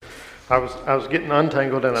I was getting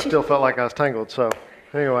untangled and I still felt like I was tangled. So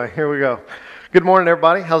anyway, here we go. Good morning,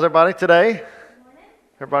 everybody. How's everybody today?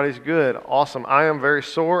 Everybody's good. Awesome. I am very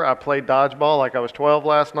sore. I played dodgeball like I was 12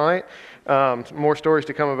 last night. More stories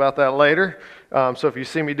to come about that later. So if you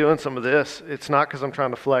see me doing some of this, it's not because I'm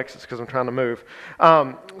trying to flex, it's because I'm trying to move.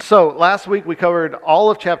 So last week we covered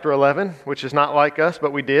all of chapter 11, which is not like us,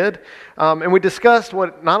 but we did. And we discussed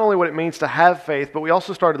not only what it means to have faith, but we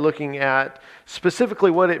also started looking at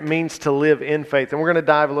specifically what it means to live in faith. And we're going to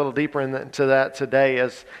dive a little deeper into that today,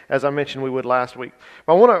 as I mentioned we would last week.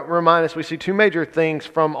 But I want to remind us, we see two major things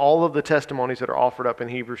from all of the testimonies that are offered up in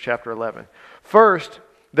Hebrews chapter 11. First,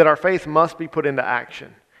 that our faith must be put into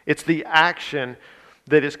action. It's the action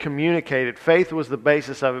that is communicated. Faith was the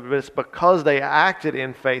basis of it, but it's because they acted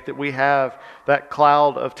in faith that we have that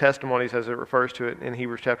cloud of testimonies, as it refers to it in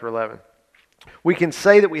Hebrews chapter 11. We can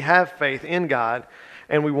say that we have faith in God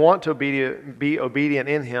and we want to be obedient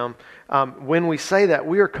in Him. When we say that,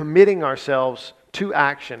 we are committing ourselves to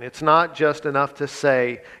action. It's not just enough to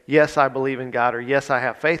say, yes, I believe in God, or yes, I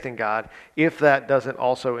have faith in God, if that doesn't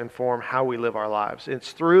also inform how we live our lives.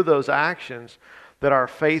 It's through those actions that our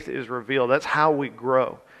faith is revealed. That's how we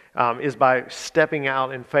grow, is by stepping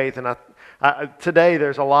out in faith. And today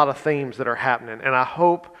there's a lot of themes that are happening, and I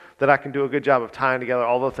hope that I can do a good job of tying together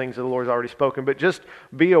all the things that the Lord's already spoken. But just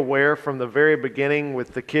be aware from the very beginning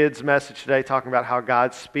with the kids' message today, talking about how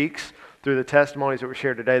God speaks through the testimonies that were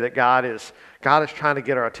shared today, that God is trying to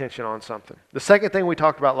get our attention on something. The second thing we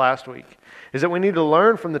talked about last week is that we need to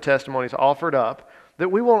learn from the testimonies offered up that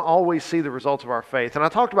we won't always see the results of our faith. And I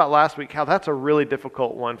talked about last week how that's a really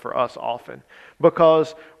difficult one for us often,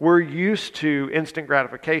 because we're used to instant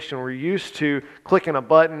gratification. We're used to clicking a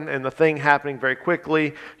button and the thing happening very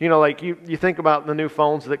quickly. You know, like you think about the new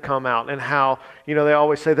phones that come out and how, you know, they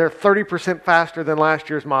always say they're 30% faster than last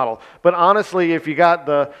year's model. But honestly, if you got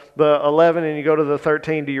the 11 and you go to the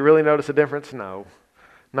 13, do you really notice a difference? No.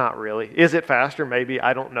 Not really. Is it faster? Maybe.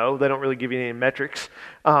 I don't know. They don't really give you any metrics.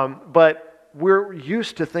 But we're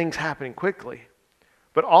used to things happening quickly.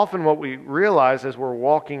 But often what we realize as we're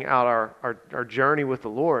walking out our journey with the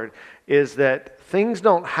Lord is that things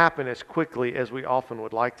don't happen as quickly as we often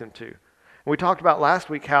would like them to. And we talked about last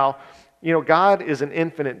week how, you know, God is an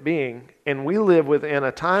infinite being and we live within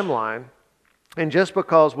a timeline. And just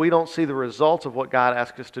because we don't see the results of what God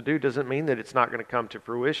asks us to do doesn't mean that it's not going to come to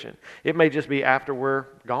fruition. It may just be after we're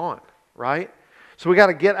gone, right? So we got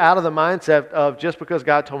to get out of the mindset of just because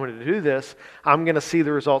God told me to do this, I'm going to see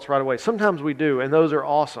the results right away. Sometimes we do, and those are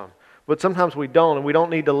awesome. But sometimes we don't, and we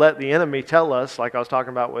don't need to let the enemy tell us, like I was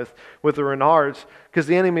talking about with the Renards, because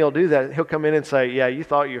the enemy will do that. He'll come in and say, yeah, you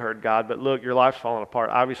thought you heard God, but look, your life's falling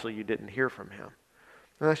apart. Obviously, you didn't hear from Him.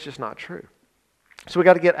 And that's just not true. So we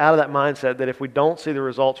got to get out of that mindset that if we don't see the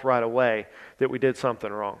results right away, that we did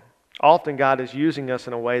something wrong. Often God is using us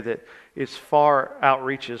in a way that is far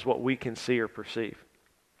outreaches what we can see or perceive.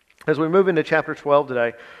 As we move into chapter 12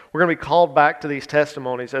 today, we're going to be called back to these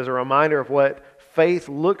testimonies as a reminder of what faith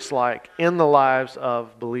looks like in the lives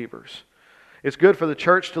of believers. It's good for the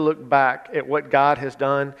church to look back at what God has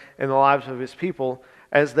done in the lives of His people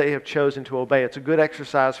as they have chosen to obey. It's a good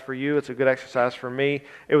exercise for you. It's a good exercise for me.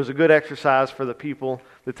 It was a good exercise for the people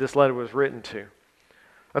that this letter was written to.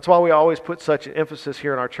 That's why we always put such an emphasis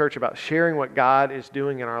here in our church about sharing what God is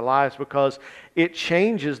doing in our lives, because it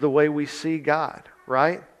changes the way we see God,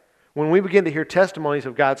 right? When we begin to hear testimonies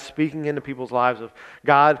of God speaking into people's lives, of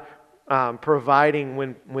God providing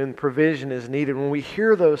when provision is needed, when we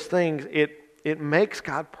hear those things, it makes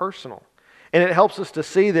God personal. And it helps us to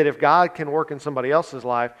see that if God can work in somebody else's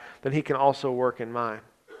life, then He can also work in mine.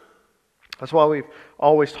 That's why we've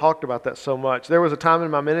always talked about that so much. There was a time in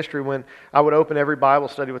my ministry when I would open every Bible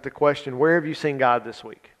study with the question, where have you seen God this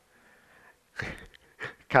week?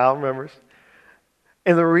 Kyle remembers.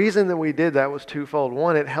 And the reason that we did that was twofold.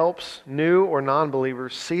 One, it helps new or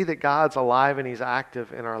non-believers see that God's alive and He's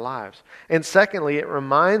active in our lives. And secondly, it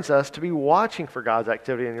reminds us to be watching for God's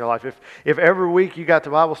activity in your life. If every week you got to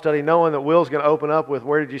Bible study knowing that Will's going to open up with,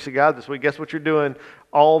 where did you see God this week? Guess what you're doing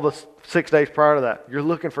all the 6 days prior to that? You're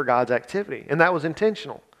looking for God's activity. And that was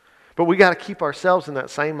intentional. But we got to keep ourselves in that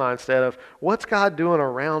same mindset of, what's God doing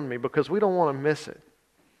around me? Because we don't want to miss it.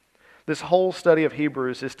 This whole study of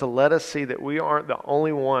Hebrews is to let us see that we aren't the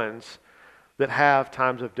only ones that have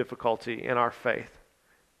times of difficulty in our faith.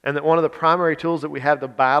 And that one of the primary tools that we have to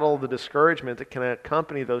battle the discouragement that can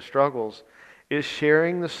accompany those struggles is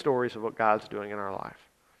sharing the stories of what God's doing in our life.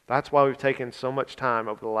 That's why we've taken so much time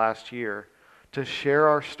over the last year to share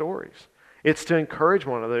our stories. It's to encourage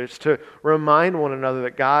one another. It's to remind one another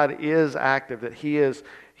that God is active, that He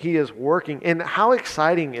is working. And how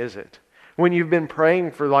exciting is it When you've been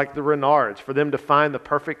praying for like the Renards, for them to find the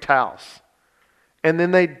perfect house. And then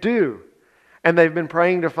they do. And they've been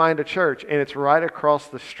praying to find a church, and it's right across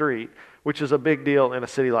the street, which is a big deal in a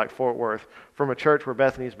city like Fort Worth, from a church where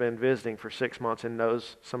Bethany's been visiting for 6 months and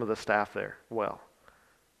knows some of the staff there well.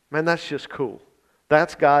 Man, that's just cool.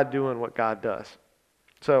 That's God doing what God does.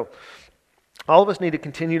 So, all of us need to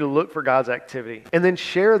continue to look for God's activity and then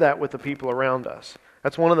share that with the people around us.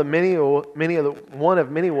 That's one of many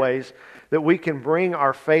ways that we can bring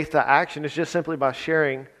our faith to action, is just simply by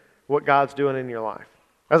sharing what God's doing in your life.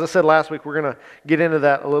 As I said last week, we're going to get into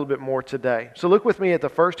that a little bit more today. So look with me at the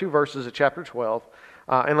first 2 verses of chapter 12,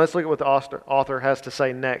 and let's look at what the author has to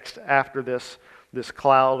say next after this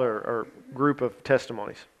cloud or group of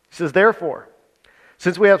testimonies. He says, "Therefore,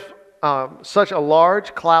 since we have such a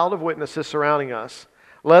large cloud of witnesses surrounding us,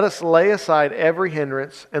 let us lay aside every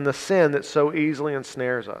hindrance and the sin that so easily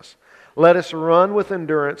ensnares us. Let us run with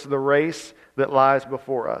endurance the race that lies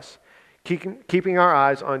before us, keeping our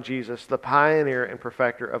eyes on Jesus, the pioneer and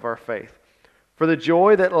perfecter of our faith. For the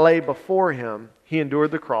joy that lay before him, he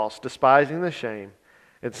endured the cross, despising the shame,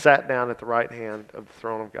 and sat down at the right hand of the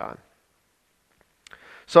throne of God."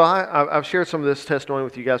 So I've shared some of this testimony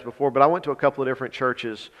with you guys before, but I went to a couple of different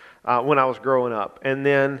churches when I was growing up. And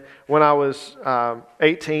then when I was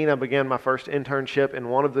 18, I began my first internship in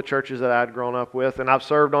one of the churches that I had grown up with, and I've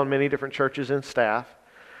served on many different churches and staff.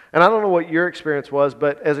 And I don't know what your experience was,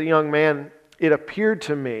 but as a young man, it appeared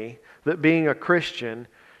to me that being a Christian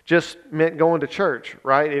just meant going to church,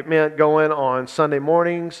 right? It meant going on Sunday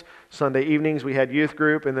mornings, Sunday evenings. We had youth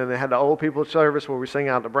group, and then they had the old people service where we sang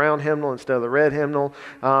out the brown hymnal instead of the red hymnal.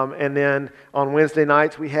 And then on Wednesday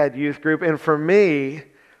nights, we had youth group. And for me,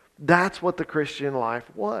 that's what the Christian life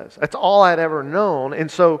was. That's all I'd ever known. And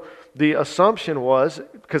so the assumption was,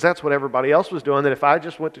 because that's what everybody else was doing, that if I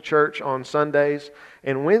just went to church on Sundays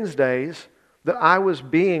and Wednesdays, that I was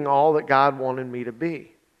being all that God wanted me to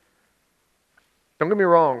be. Don't get me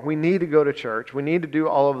wrong, we need to go to church. We need to do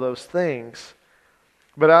all of those things.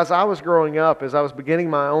 But as I was growing up, as I was beginning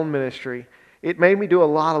my own ministry, it made me do a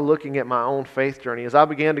lot of looking at my own faith journey. As I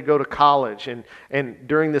began to go to college and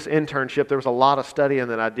during this internship, there was a lot of studying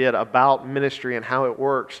that I did about ministry and how it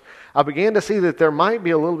works. I began to see that there might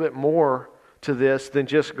be a little bit more to this than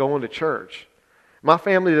just going to church. My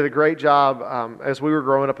family did a great job as we were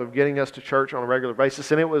growing up of getting us to church on a regular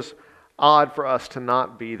basis, and it was odd for us to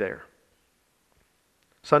not be there.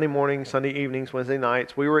 Sunday mornings, Sunday evenings, Wednesday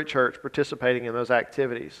nights, we were at church participating in those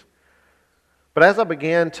activities. But as I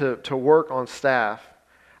began to work on staff,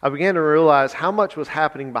 I began to realize how much was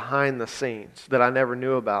happening behind the scenes that I never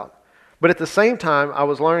knew about. But at the same time, I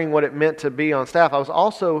was learning what it meant to be on staff. I was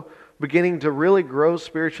also beginning to really grow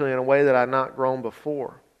spiritually in a way that I had not grown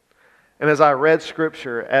before. And as I read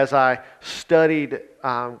Scripture, as I studied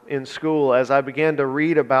in school, as I began to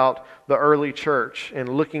read about the early church and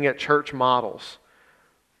looking at church models,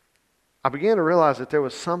 I began to realize that there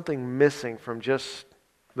was something missing from just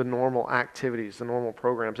the normal activities, the normal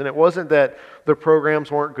programs. And it wasn't that the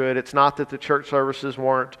programs weren't good. It's not that the church services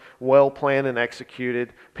weren't well planned and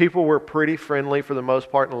executed. People were pretty friendly for the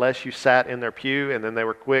most part, unless you sat in their pew, and then they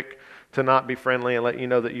were quick to not be friendly and let you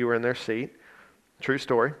know that you were in their seat. True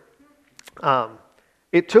story.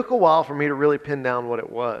 It took a while for me to really pin down what it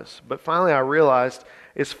was. But finally I realized,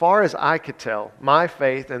 as far as I could tell, my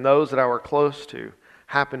faith and those that I were close to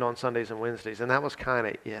happened on Sundays and Wednesdays, and that was kind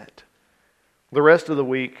of it. The rest of the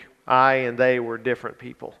week, I and they were different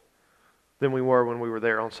people than we were when we were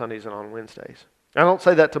there on Sundays and on Wednesdays. I don't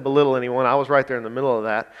say that to belittle anyone. I was right there in the middle of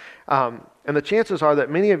that. And the chances are that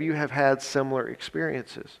many of you have had similar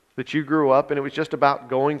experiences, that you grew up and it was just about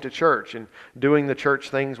going to church and doing the church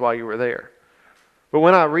things while you were there. But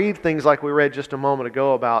when I read things like we read just a moment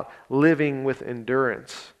ago about living with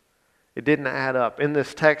endurance, it didn't add up. In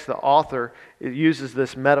this text, the author uses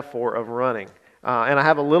this metaphor of running. And I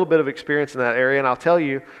have a little bit of experience in that area, and I'll tell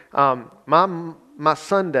you, my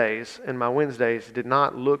Sundays and my Wednesdays did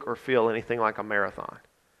not look or feel anything like a marathon,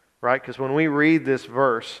 right? Because when we read this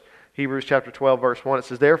verse, Hebrews chapter 12, verse 1, it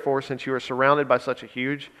says, "Therefore, since you are surrounded by such a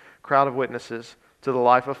huge crowd of witnesses to the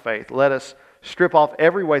life of faith, let us strip off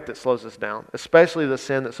every weight that slows us down, especially the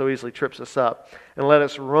sin that so easily trips us up, and let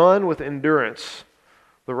us run with endurance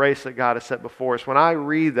the race that God has set before us." When I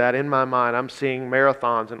read that in my mind, I'm seeing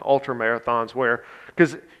marathons and ultra marathons where,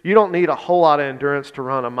 because you don't need a whole lot of endurance to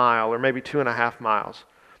run a mile or maybe 2.5 miles.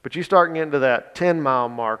 But you start getting to that 10-mile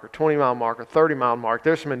mark or 20-mile mark or 30-mile mark,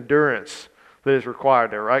 there's some endurance that is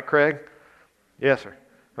required there, right, Craig? Yes, sir.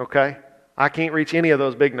 Okay. I can't reach any of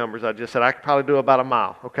those big numbers I just said. I could probably do about a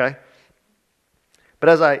mile, okay? But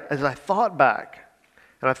as I thought back,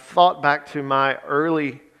 and I thought back to my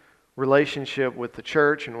early relationship with the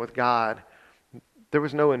church and with God, there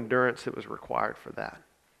was no endurance that was required for that.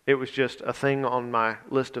 It was just a thing on my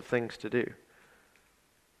list of things to do.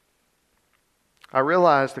 I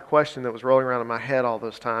realized the question that was rolling around in my head all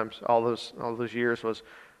those times, all those years was,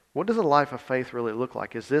 what does a life of faith really look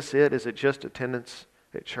like? Is this it? Is it just attendance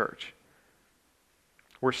at church?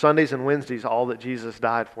 Were Sundays and Wednesdays all that Jesus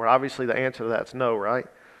died for? Obviously the answer to that's no, right?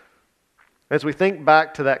 As we think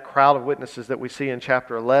back to that crowd of witnesses that we see in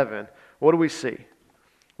chapter 11, what do we see?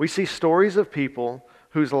 We see stories of people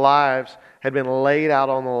whose lives had been laid out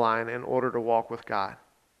on the line in order to walk with God.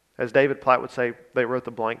 As David Platt would say, they wrote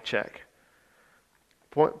the blank check.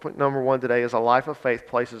 Point number one today is a life of faith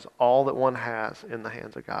places all that one has in the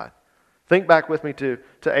hands of God. Think back with me to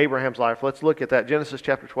Abraham's life. Let's look at that. Genesis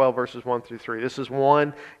chapter 12, verses 1 through 3. This is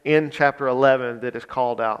one in chapter 11 that is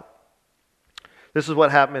called out. This is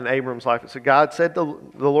what happened in Abram's life. It said, the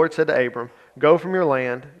Lord said to Abram, "Go from your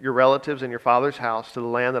land, your relatives, and your father's house to the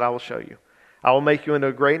land that I will show you. I will make you into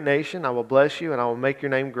a great nation. I will bless you, and I will make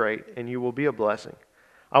your name great, and you will be a blessing.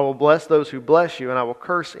 I will bless those who bless you, and I will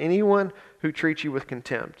curse anyone who treats you with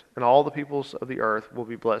contempt, and all the peoples of the earth will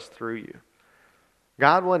be blessed through you."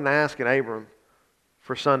 God wasn't asking Abram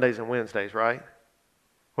for Sundays and Wednesdays, right?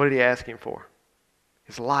 What did he ask him for?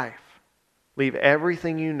 His life. Leave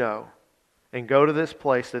everything you know and go to this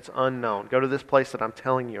place that's unknown. Go to this place that I'm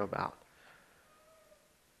telling you about.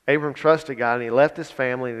 Abram trusted God, and he left his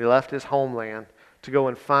family and he left his homeland to go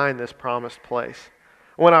and find this promised place.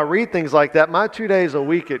 When I read things like that, my 2 days a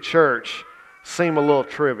week at church seem a little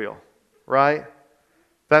trivial, right?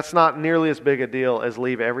 That's not nearly as big a deal as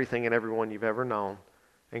leave everything and everyone you've ever known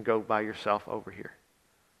and go by yourself over here.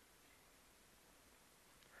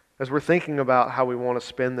 As we're thinking about how we want to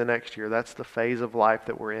spend the next year, that's the phase of life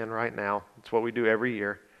that we're in right now. It's what we do every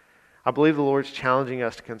year. I believe the Lord's challenging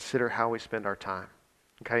us to consider how we spend our time.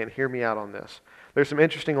 Okay, and hear me out on this. There's some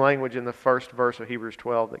interesting language in the first verse of Hebrews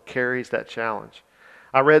 12 that carries that challenge.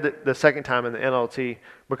 I read it the second time in the NLT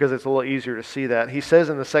because it's a little easier to see that. He says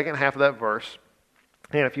in the second half of that verse,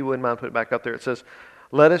 and if you wouldn't mind put it back up there, it says,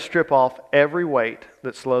 "Let us strip off every weight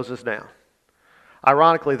that slows us down."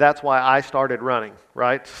 Ironically, that's why I started running,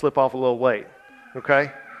 right? To slip off a little weight,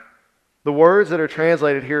 okay? The words that are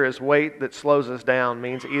translated here as weight that slows us down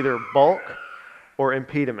means either bulk or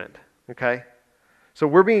impediment, okay? So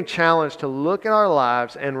we're being challenged to look at our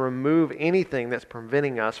lives and remove anything that's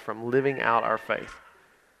preventing us from living out our faith.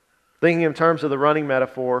 Thinking in terms of the running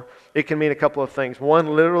metaphor, it can mean a couple of things.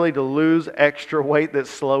 One, literally to lose extra weight that's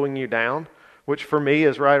slowing you down, which for me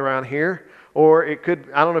is right around here. Or it could,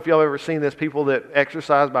 I don't know if y'all have ever seen this, people that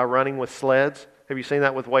exercise by running with sleds. Have you seen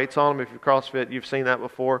that with weights on them? If you're CrossFit, you've seen that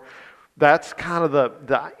before. That's kind of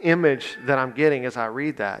the image that I'm getting as I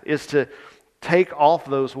read that, is to take off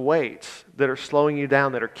those weights that are slowing you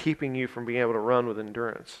down, that are keeping you from being able to run with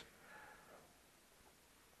endurance.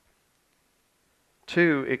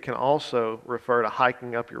 2, it can also refer to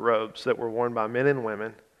hiking up your robes that were worn by men and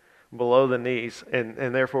women below the knees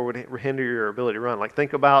and therefore would hinder your ability to run. Like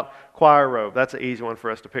think about choir robe. That's an easy one for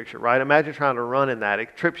us to picture, right? Imagine trying to run in that.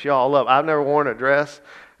 It trips you all up. I've never worn a dress.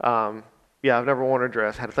 I've never worn a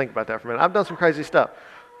dress. I had to think about that for a minute. I've done some crazy stuff.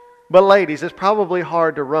 But ladies, it's probably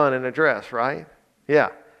hard to run in a dress, right?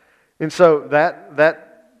 Yeah. And so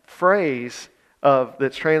that phrase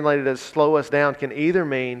that's translated as slow us down can either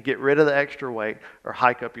mean get rid of the extra weight or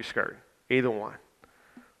hike up your skirt. Either one.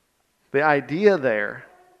 The idea there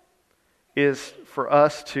is for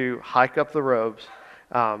us to hike up the robes,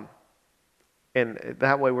 and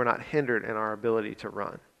that way we're not hindered in our ability to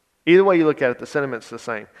run. Either way you look at it, the sentiment's the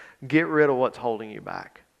same. Get rid of what's holding you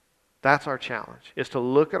back. That's our challenge, is to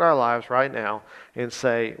look at our lives right now and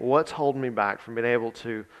say, what's holding me back from being able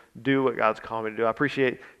to do what God's called me to do? I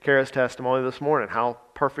appreciate Kara's testimony this morning. How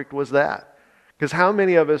perfect was that? Because how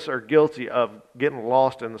many of us are guilty of getting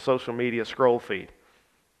lost in the social media scroll feed?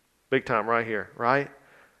 Big time right here, right?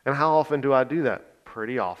 And how often do I do that?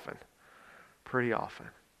 Pretty often. Pretty often.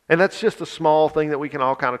 And that's just a small thing that we can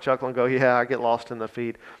all kind of chuckle and go, yeah, I get lost in the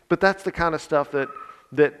feed. But that's the kind of stuff that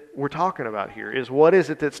we're talking about here, is what is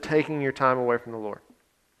it that's taking your time away from the Lord?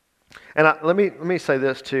 And let me say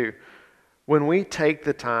this too. When we take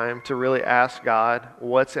the time to really ask God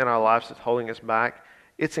what's in our lives that's holding us back,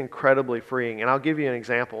 it's incredibly freeing. And I'll give you an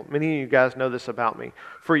example. Many of you guys know this about me.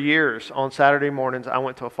 For years, on Saturday mornings, I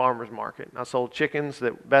went to a farmer's market. I sold chickens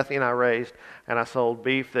that Bethany and I raised, and I sold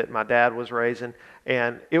beef that my dad was raising,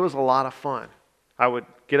 and it was a lot of fun. I would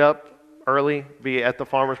get up early, be at the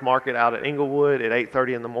farmer's market out at Inglewood at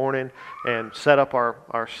 8:30 in the morning, and set up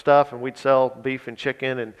our stuff, and we'd sell beef and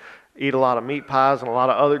chicken and eat a lot of meat pies and a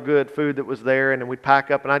lot of other good food that was there, and then we'd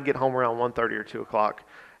pack up, and I'd get home around 1:30 or 2 o'clock.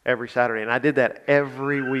 every Saturday. And I did that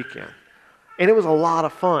every weekend. And it was a lot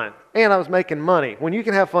of fun. And I was making money. When you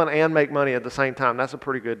can have fun and make money at the same time, that's a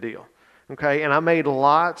pretty good deal. Okay? And I made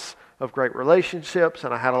lots of great relationships,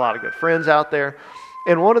 and I had a lot of good friends out there.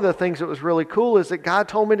 And one of the things that was really cool is that God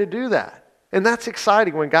told me to do that. And that's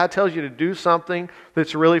exciting when God tells you to do something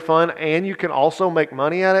that's really fun and you can also make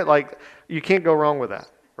money at it. Like, you can't go wrong with that,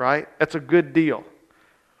 right? That's a good deal.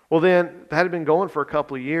 Well, then, that had been going for a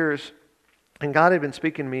couple of years, and God had been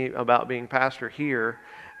speaking to me about being pastor here.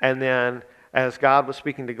 And then, as God was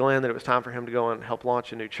speaking to Glenn that it was time for him to go and help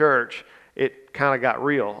launch a new church, it kind of got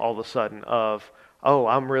real all of a sudden of, oh,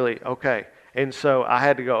 I'm really, okay. And so I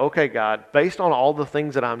had to go, okay, God, based on all the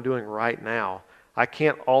things that I'm doing right now, I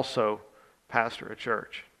can't also pastor a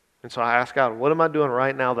church. And so I asked God, what am I doing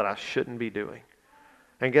right now that I shouldn't be doing?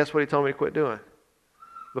 And guess what he told me to quit doing?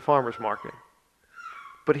 The farmer's market.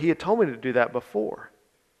 But he had told me to do that before.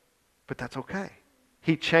 But that's okay.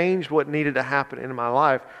 He changed what needed to happen in my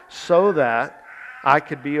life so that I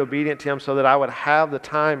could be obedient to him, so that I would have the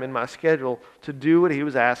time in my schedule to do what he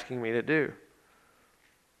was asking me to do.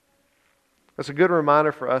 That's a good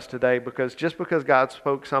reminder for us today, because just because God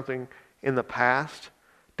spoke something in the past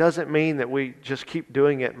doesn't mean that we just keep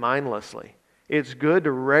doing it mindlessly. It's good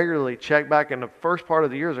to regularly check back, and the first part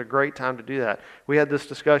of the year is a great time to do that. We had this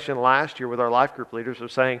discussion last year with our life group leaders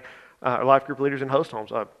of saying, life group leaders in host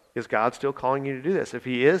homes, is God still calling you to do this? If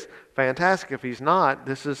he is, fantastic. If he's not,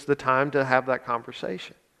 this is the time to have that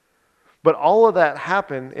conversation. But all of that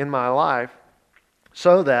happened in my life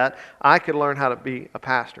so that I could learn how to be a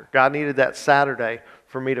pastor. God needed that Saturday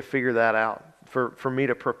for me to figure that out, for me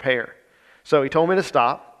to prepare. So he told me to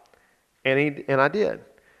stop, and I did.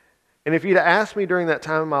 And if you'd asked me during that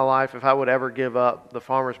time in my life if I would ever give up the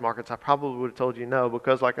farmers markets, I probably would have told you no,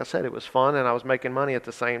 because like I said, it was fun and I was making money at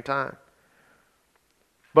the same time.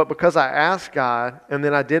 But because I asked God and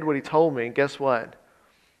then I did what he told me, guess what?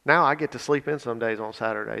 Now I get to sleep in some days on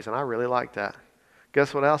Saturdays, and I really like that.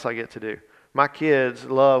 Guess what else I get to do? My kids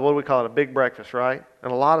love, what do we call it, a big breakfast, right?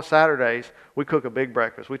 And a lot of Saturdays, we cook a big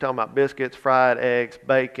breakfast. We talking about biscuits, fried eggs,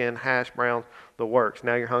 bacon, hash browns, the works.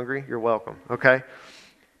 Now you're hungry? You're welcome, okay?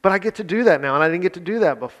 But I get to do that now, and I didn't get to do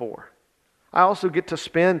that before. I also get to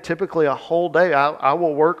spend typically a whole day. I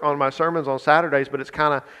will work on my sermons on Saturdays, but it's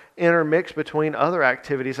kind of intermixed between other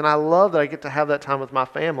activities. And I love that I get to have that time with my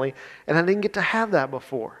family, and I didn't get to have that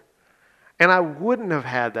before. And I wouldn't have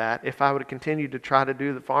had that if I would have continued to try to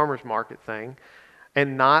do the farmer's market thing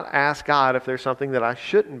and not ask God if there's something that I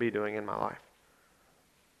shouldn't be doing in my life.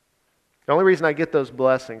 The only reason I get those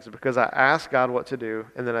blessings is because I asked God what to do,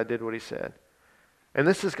 and then I did what he said. And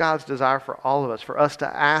this is God's desire for all of us, for us to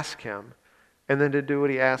ask him and then to do what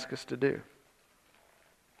he asks us to do.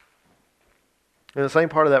 In the same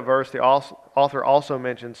part of that verse, the author also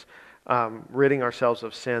mentions ridding ourselves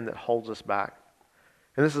of sin that holds us back.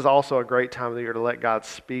 And this is also a great time of the year to let God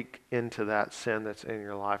speak into that sin that's in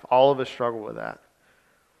your life. All of us struggle with that.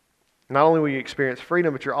 Not only will you experience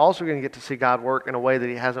freedom, but you're also going to get to see God work in a way that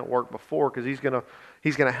he hasn't worked before, because he's going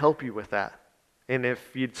to help you with that. And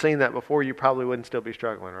if you'd seen that before, you probably wouldn't still be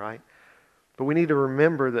struggling, right? But we need to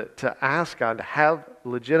remember that to ask God to have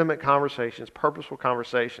legitimate conversations, purposeful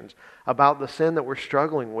conversations about the sin that we're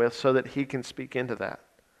struggling with so that he can speak into that.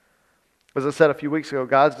 As I said a few weeks ago,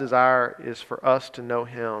 God's desire is for us to know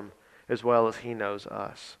him as well as he knows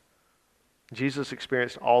us. Jesus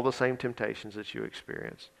experienced all the same temptations that you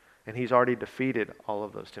experienced, and he's already defeated all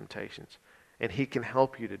of those temptations. And he can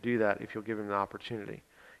help you to do that if you'll give him the opportunity.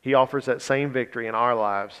 He offers that same victory in our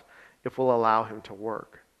lives if we'll allow him to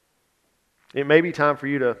work. It may be time for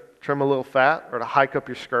you to trim a little fat or to hike up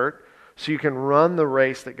your skirt so you can run the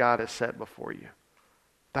race that God has set before you.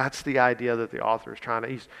 That's the idea that the author is trying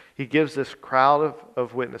to... He gives this crowd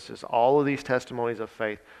of witnesses all of these testimonies of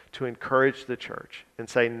faith to encourage the church and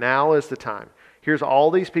say, now is the time. Here's all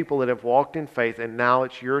these people that have walked in faith, and now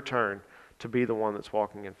it's your turn to be the one that's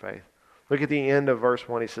walking in faith. Look at the end of verse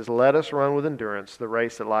 1. He says, let us run with endurance the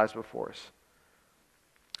race that lies before us.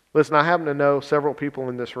 Listen, I happen to know several people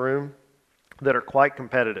in this room that are quite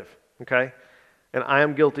competitive, okay? And I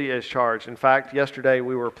am guilty as charged. In fact, yesterday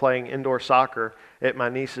we were playing indoor soccer at my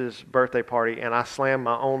niece's birthday party, and I slammed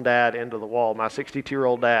my own dad into the wall, my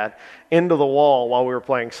 62-year-old dad, into the wall while we were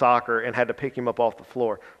playing soccer and had to pick him up off the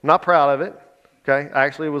floor. I'm not proud of it, okay? I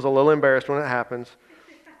actually was a little embarrassed when it happens.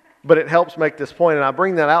 But it helps make this point, and I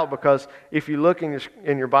bring that out because if you look in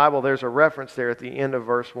your Bible, there's a reference there at the end of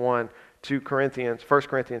verse 1 to 1 Corinthians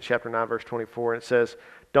chapter 9, verse 24, and it says,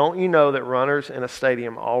 don't you know that runners in a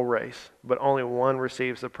stadium all race, but only one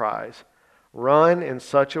receives the prize? Run in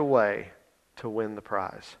such a way to win the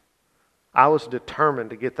prize. I was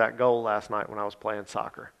determined to get that goal last night when I was playing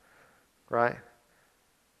soccer, right?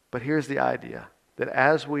 But here's the idea, that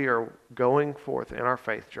as we are going forth in our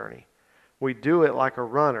faith journey, we do it like a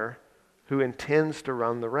runner who intends to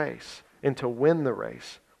run the race and to win the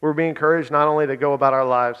race. We're being encouraged not only to go about our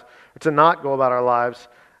lives, to not go about our lives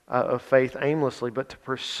of faith aimlessly, but to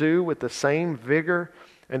pursue with the same vigor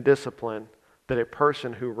and discipline that a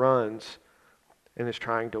person who runs and is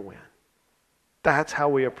trying to win. That's how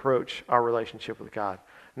we approach our relationship with God.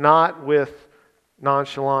 Not with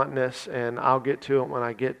nonchalantness and I'll get to it when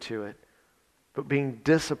I get to it, but being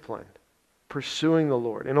disciplined, pursuing the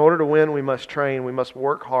Lord. In order to win, we must train, we must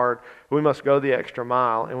work hard, we must go the extra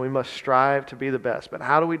mile, and we must strive to be the best. But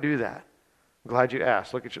how do we do that? I'm glad you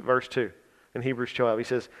asked. Look at verse 2 in Hebrews 12. He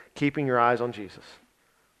says, keeping your eyes on Jesus.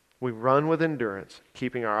 We run with endurance,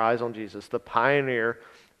 keeping our eyes on Jesus, the pioneer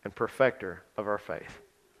and perfecter of our faith.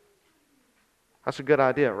 That's a good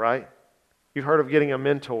idea, right? You've heard of getting a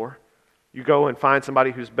mentor. You go and find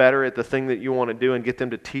somebody who's better at the thing that you want to do and get them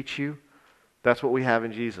to teach you. That's what we have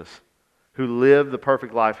in Jesus, who lived the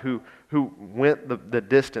perfect life, who went the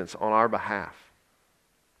distance on our behalf.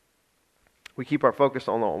 We keep our focus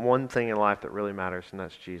on the one thing in life that really matters, and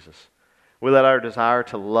that's Jesus. We let our desire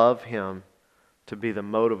to love Him to be the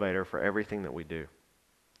motivator for everything that we do.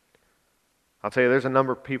 I'll tell you, there's a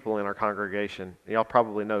number of people in our congregation. Y'all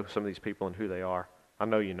probably know some of these people and who they are. I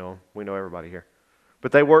know you know them. We know everybody here.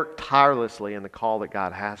 But they work tirelessly in the call that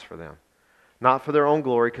God has for them. Not for their own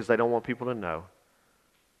glory, because they don't want people to know.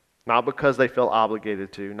 Not because they feel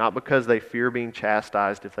obligated to. Not because they fear being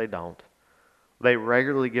chastised if they don't. They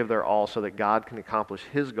regularly give their all so that God can accomplish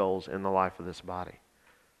His goals in the life of this body.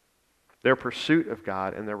 Their pursuit of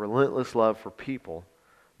God and their relentless love for people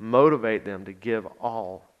motivate them to give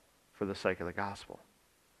all for the sake of the gospel.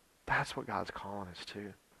 That's what God's calling us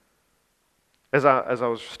to. As I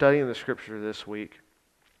was studying the scripture this week,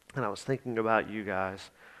 and I was thinking about you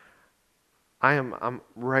guys, I'm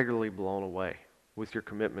regularly blown away with your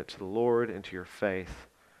commitment to the Lord and to your faith.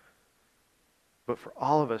 But for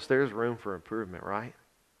all of us, there's room for improvement, right?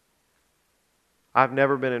 I've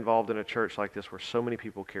never been involved in a church like this where so many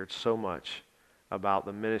people cared so much about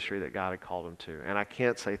the ministry that God had called them to. And I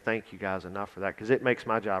can't say thank you guys enough for that, because it makes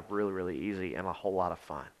my job really, really easy and a whole lot of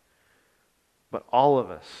fun. But all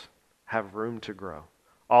of us have room to grow.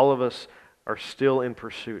 All of us are still in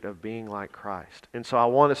pursuit of being like Christ. And so I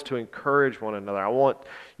want us to encourage one another. I want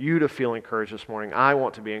you to feel encouraged this morning. I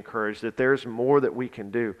want to be encouraged that there's more that we can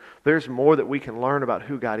do. There's more that we can learn about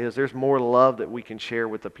who God is. There's more love that we can share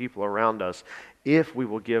with the people around us if we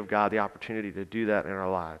will give God the opportunity to do that in our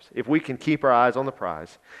lives. If we can keep our eyes on the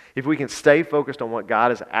prize, if we can stay focused on what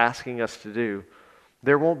God is asking us to do,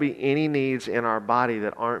 there won't be any needs in our body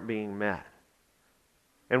that aren't being met.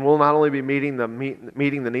 And we'll not only be meeting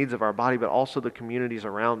the needs of our body, but also the communities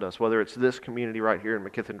around us, whether it's this community right here in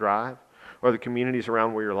McKithen Drive, or the communities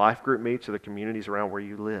around where your life group meets, or the communities around where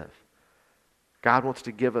you live. God wants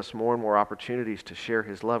to give us more and more opportunities to share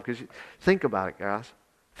His love. Because think about it, guys.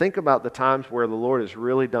 Think about the times where the Lord has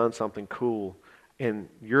really done something cool in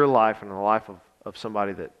your life and in the life of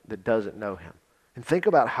somebody that doesn't know Him. And think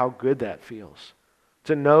about how good that feels,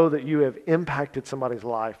 to know that you have impacted somebody's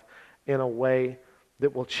life in a way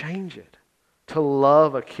that will change it. To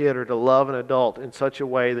love a kid or to love an adult in such a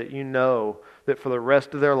way that you know that for the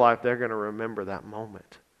rest of their life they're going to remember that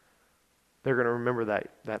moment. They're going to remember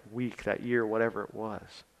that week, that year, whatever it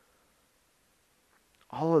was.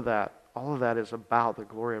 All of that is about the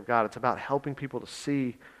glory of God. It's about helping people to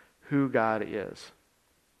see who God is.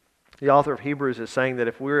 The author of Hebrews is saying that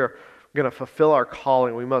if we're going to fulfill our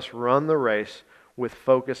calling, we must run the race with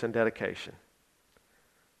focus and dedication.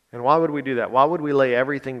 And why would we do that? Why would we lay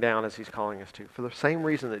everything down as He's calling us to? For the same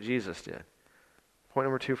reason that Jesus did. Point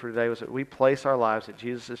number 2 for today was that we place our lives at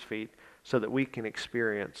Jesus' feet so that we can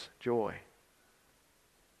experience joy.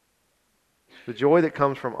 The joy that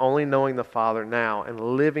comes from only knowing the Father now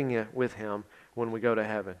and living it with Him when we go to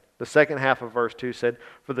heaven. The second half of verse 2 said,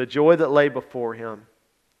 for the joy that lay before Him,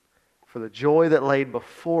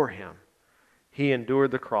 He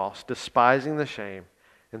endured the cross, despising the shame,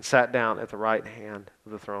 and sat down at the right hand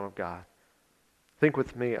of the throne of God. Think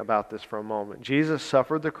with me about this for a moment. Jesus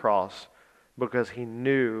suffered the cross because He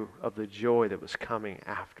knew of the joy that was coming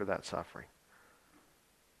after that suffering.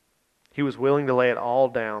 He was willing to lay it all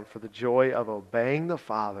down for the joy of obeying the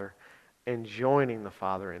Father and joining the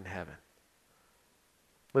Father in heaven.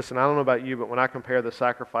 Listen, I don't know about you, but when I compare the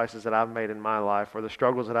sacrifices that I've made in my life or the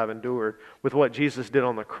struggles that I've endured with what Jesus did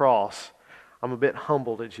on the cross, I'm a bit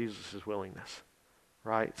humbled at Jesus' willingness.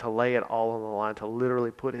 Right? To lay it all on the line, to literally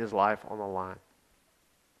put His life on the line.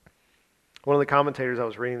 One of the commentators I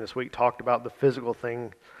was reading this week talked about the physical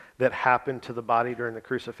thing that happened to the body during the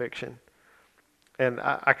crucifixion. And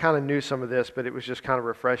I kind of knew some of this, but it was just kind of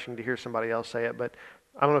refreshing to hear somebody else say it. But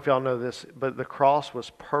I don't know if y'all know this, but the cross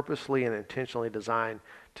was purposely and intentionally designed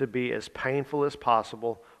to be as painful as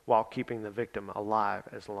possible while keeping the victim alive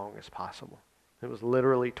as long as possible. It was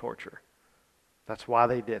literally torture. That's why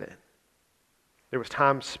they did it. There was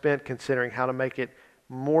time spent considering how to make it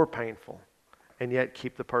more painful and yet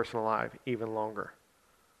keep the person alive even longer.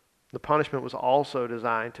 The punishment was also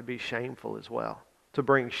designed to be shameful as well, to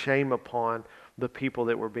bring shame upon the people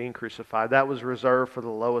that were being crucified. That was reserved for the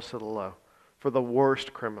lowest of the low, for the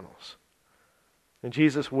worst criminals. And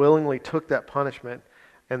Jesus willingly took that punishment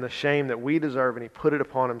and the shame that we deserve, and he put it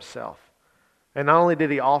upon himself. And not only did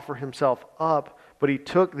he offer himself up, but he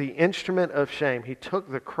took the instrument of shame, he took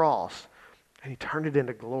the cross, and he turned it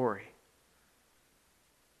into glory.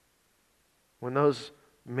 When those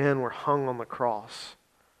men were hung on the cross,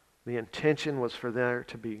 the intention was for there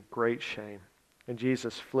to be great shame. And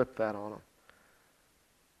Jesus flipped that on them.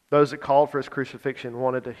 Those that called for his crucifixion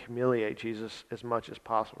wanted to humiliate Jesus as much as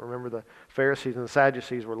possible. Remember, the Pharisees and the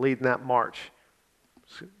Sadducees were leading that march,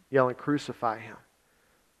 yelling, "Crucify him,"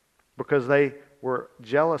 because they were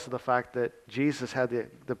jealous of the fact that Jesus had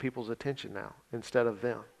the people's attention now instead of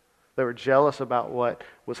them. They were jealous about what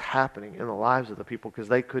was happening in the lives of the people because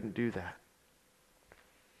they couldn't do that.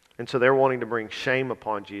 And so they're wanting to bring shame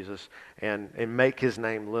upon Jesus and make his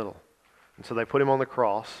name little. And so they put him on the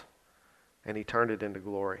cross, and he turned it into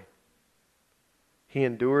glory. He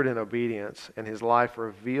endured in obedience, and his life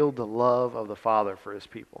revealed the love of the Father for his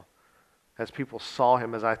people. As people saw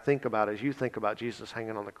him, as you think about Jesus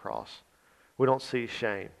hanging on the cross, we don't see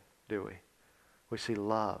shame, do we? We see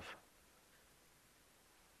love.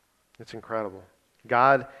 It's incredible.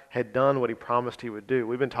 God had done what he promised he would do.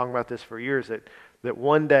 We've been talking about this for years, that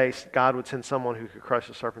one day God would send someone who could crush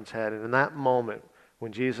the serpent's head. And in that moment,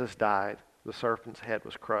 when Jesus died, the serpent's head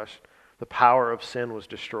was crushed. The power of sin was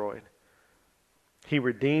destroyed. He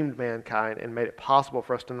redeemed mankind and made it possible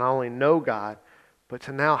for us to not only know God, but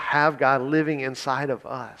to now have God living inside of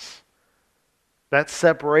us. That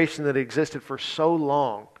separation that existed for so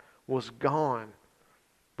long was gone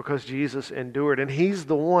because Jesus endured. And he's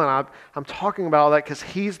the one, I'm talking about all that because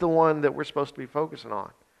he's the one that we're supposed to be focusing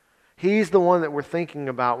on. He's the one that we're thinking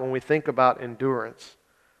about when we think about endurance.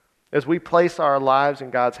 As we place our lives in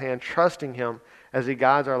God's hand, trusting him as he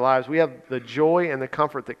guides our lives, we have the joy and the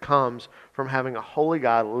comfort that comes from having a holy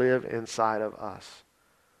God live inside of us.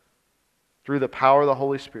 Through the power of the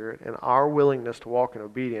Holy Spirit and our willingness to walk in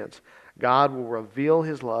obedience, God will reveal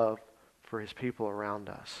his love for his people around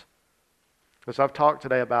us. As I've talked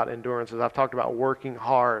today about endurance, as I've talked about working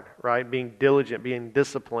hard, right? Being diligent, being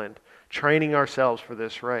disciplined, training ourselves for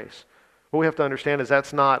this race. What we have to understand is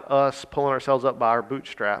that's not us pulling ourselves up by our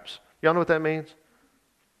bootstraps. Y'all know what that means?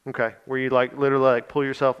 Okay, where you literally pull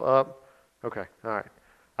yourself up? Okay, all right.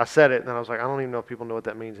 I said it and then I was like, I don't even know if people know what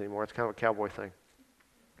that means anymore. It's kind of a cowboy thing.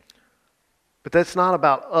 But that's not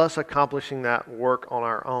about us accomplishing that work on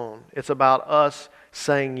our own. It's about us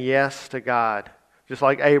saying yes to God, just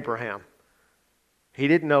like Abraham. He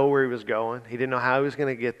didn't know where he was going. He didn't know how he was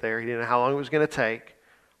going to get there. He didn't know how long it was going to take.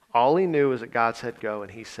 All he knew is that God said go,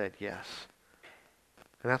 and he said yes.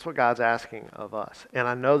 And that's what God's asking of us. And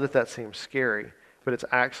I know that seems scary, but it's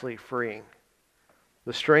actually freeing.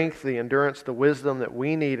 The strength, the endurance, the wisdom that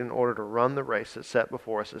we need in order to run the race that's set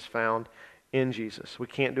before us is found in Jesus. We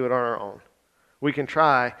can't do it on our own. We can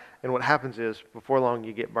try, and what happens is, before long,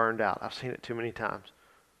 you get burned out. I've seen it too many times.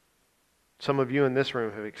 Some of you in this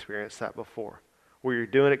room have experienced that before, where you're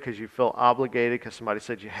doing it because you feel obligated because somebody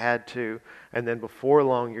said you had to, and then before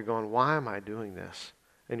long, you're going, why am I doing this?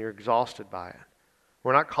 And you're exhausted by it.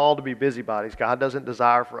 We're not called to be busybodies. God doesn't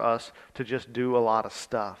desire for us to just do a lot of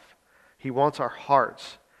stuff. He wants our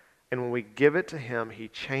hearts, and when we give it to him, he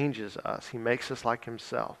changes us. He makes us like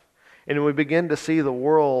himself. And when we begin to see the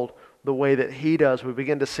world the way that he does, we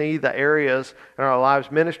begin to see the areas in our lives.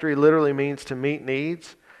 Ministry literally means to meet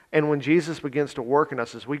needs. And when Jesus begins to work in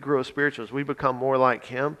us, as we grow spiritually, as we become more like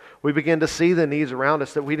him, we begin to see the needs around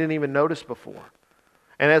us that we didn't even notice before.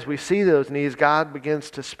 And as we see those needs, God begins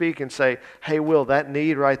to speak and say, hey, Will, that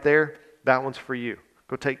need right there, that one's for you.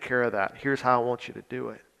 Go take care of that. Here's how I want you to do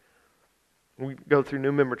it. We go through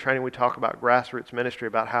new member training, we talk about grassroots ministry,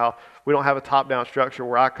 about how we don't have a top-down structure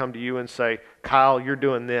where I come to you and say, Kyle, you're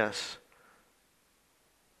doing this.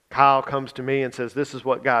 Kyle comes to me and says, this is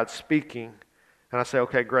what God's speaking. And I say,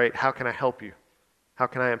 okay, great. How can I help you? How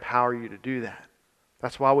can I empower you to do that?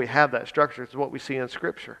 That's why we have that structure. It's what we see in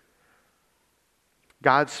Scripture.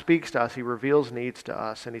 God speaks to us. He reveals needs to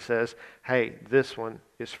us. And he says, hey, this one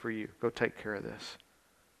is for you. Go take care of this.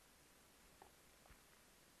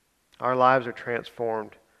 Our lives are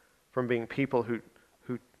transformed from being people who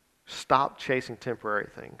stop chasing temporary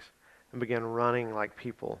things and begin running like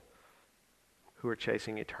people who are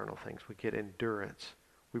chasing eternal things. We get endurance.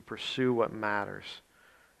 We pursue what matters.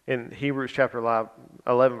 In Hebrews chapter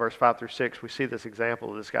 11, verse 5 through 6, we see this example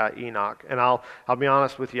of this guy Enoch. And I'll be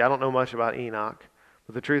honest with you, I don't know much about Enoch.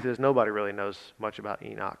 But the truth is nobody really knows much about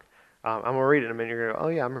Enoch. I'm going to read it in a minute. You're going to go, oh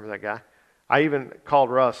yeah, I remember that guy. I even called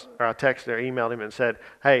Russ, or I texted or emailed him and said,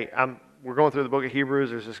 hey, we're going through the book of Hebrews.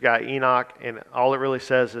 There's this guy Enoch, and all it really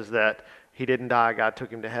says is that he didn't die. God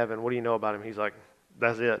took him to heaven. What do you know about him? He's like,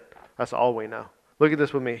 that's it. That's all we know. Look at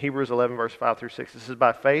this with me. Hebrews 11, verse 5 through 6. This is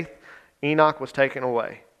by faith, Enoch was taken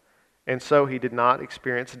away, and so he did not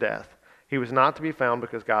experience death. He was not to be found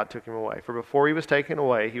because God took him away. For before he was taken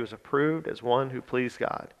away, he was approved as one who pleased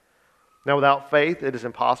God. Now without faith, it is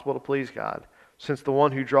impossible to please God, since the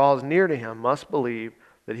one who draws near to him must believe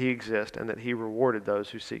that he exists and that he rewarded those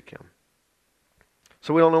who seek him.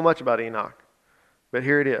 So we don't know much about Enoch, but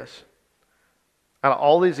here it is. Out of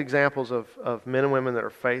all these examples of men and women that are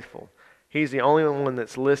faithful, he's the only one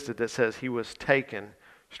that's listed that says he was taken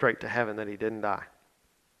straight to heaven, that he didn't die.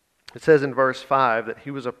 It says in verse 5 that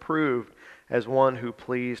he was approved as one who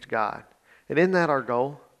pleased God. And isn't that our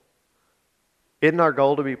goal? Isn't our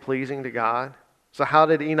goal to be pleasing to God? So how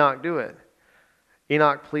did Enoch do it?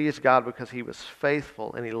 Enoch pleased God because he was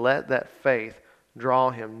faithful, and he let that faith draw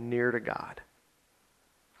him near to God.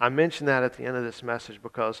 I mention that at the end of this message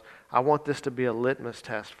because I want this to be a litmus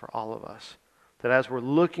test for all of us. That as we're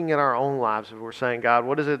looking at our own lives, we're saying, God,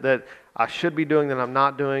 what is it that I should be doing that I'm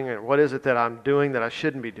not doing? And what is it that I'm doing that I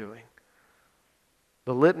shouldn't be doing?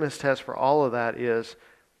 The litmus test for all of that is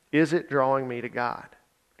it drawing me to God?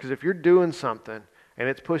 Because if you're doing something and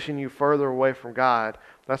it's pushing you further away from God,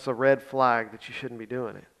 that's a red flag that you shouldn't be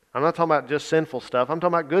doing it. I'm not talking about just sinful stuff. I'm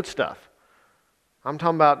talking about good stuff. I'm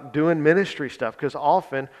talking about doing ministry stuff, because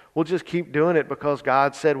often we'll just keep doing it because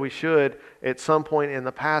God said we should at some point in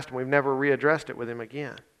the past, and we've never readdressed it with Him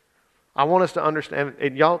again. I want us to understand,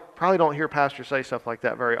 and y'all probably don't hear pastors say stuff like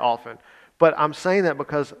that very often, but I'm saying that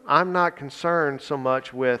because I'm not concerned so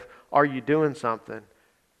much with are you doing something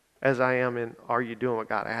as I am in are you doing what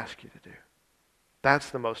God asked you to do.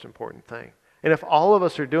 That's the most important thing. And if all of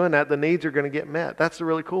us are doing that, the needs are going to get met. That's the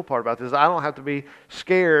really cool part about this. I don't have to be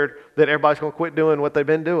scared that everybody's going to quit doing what they've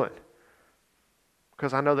been doing,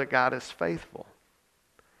 because I know that God is faithful.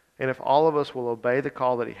 And if all of us will obey the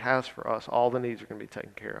call that He has for us, all the needs are going to be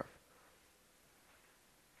taken care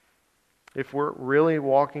of. If we're really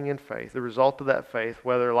walking in faith, the result of that faith,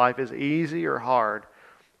 whether life is easy or hard,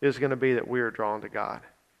 is going to be that we are drawn to God.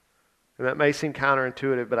 And that may seem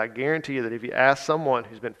counterintuitive, but I guarantee you that if you ask someone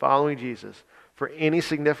who's been following Jesus for any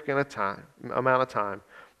significant amount of time,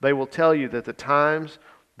 they will tell you that the times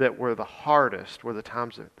that were the hardest were the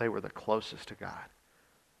times that they were the closest to God.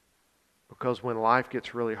 Because when life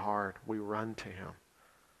gets really hard, we run to Him.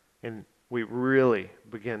 And we really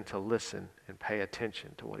begin to listen and pay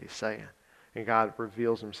attention to what He's saying. And God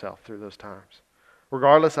reveals Himself through those times.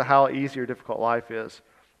 Regardless of how easy or difficult life is,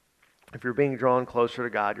 if you're being drawn closer to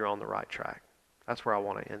God, you're on the right track. That's where I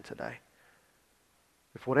want to end today.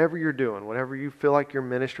 If whatever you're doing, whatever you feel like your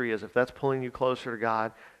ministry is, if that's pulling you closer to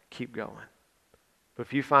God, keep going. But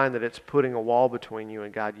if you find that it's putting a wall between you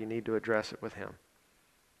and God, you need to address it with Him.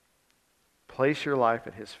 Place your life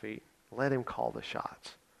at His feet. Let Him call the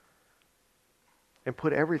shots. And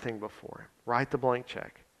put everything before Him. Write the blank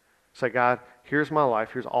check. Say, God, here's my life.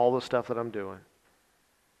 Here's all the stuff that I'm doing.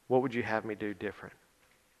 What would you have me do different?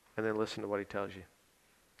 And then listen to what He tells you.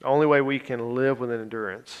 The only way we can live with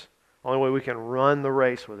endurance, the only way we can run the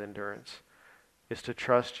race with endurance, is to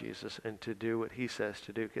trust Jesus and to do what He says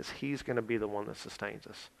to do, because He's going to be the one that sustains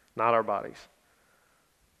us, not our bodies.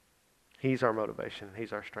 He's our motivation.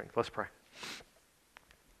 He's our strength. Let's pray.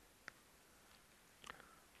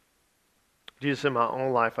 Jesus, in my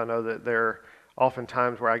own life, I know that there are often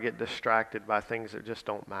times where I get distracted by things that just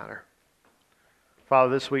don't matter. Father,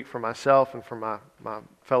 this week for myself and for my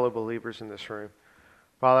fellow believers in this room,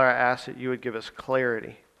 Father, I ask that you would give us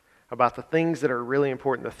clarity about the things that are really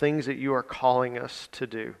important, the things that you are calling us to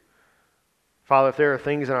do. Father, if there are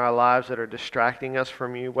things in our lives that are distracting us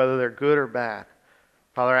from you, whether they're good or bad,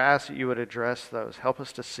 Father, I ask that you would address those. Help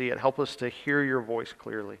us to see it. Help us to hear your voice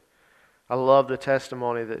clearly. I love the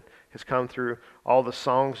testimony that has come through all the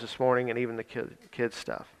songs this morning and even the kids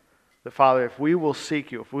stuff. That, Father, if we will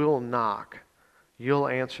seek you, if we will knock, you'll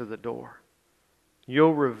answer the door.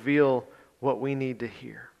 You'll reveal what we need to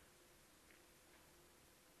hear.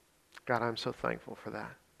 God, I'm so thankful for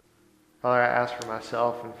that. Father, I ask for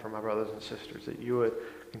myself and for my brothers and sisters that you would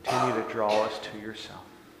continue to draw us to yourself.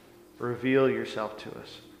 Reveal yourself to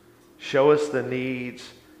us. Show us the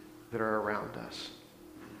needs that are around us.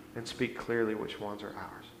 And speak clearly which ones are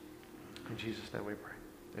ours. In Jesus' name we pray.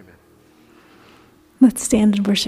 Amen. Let's stand and worship.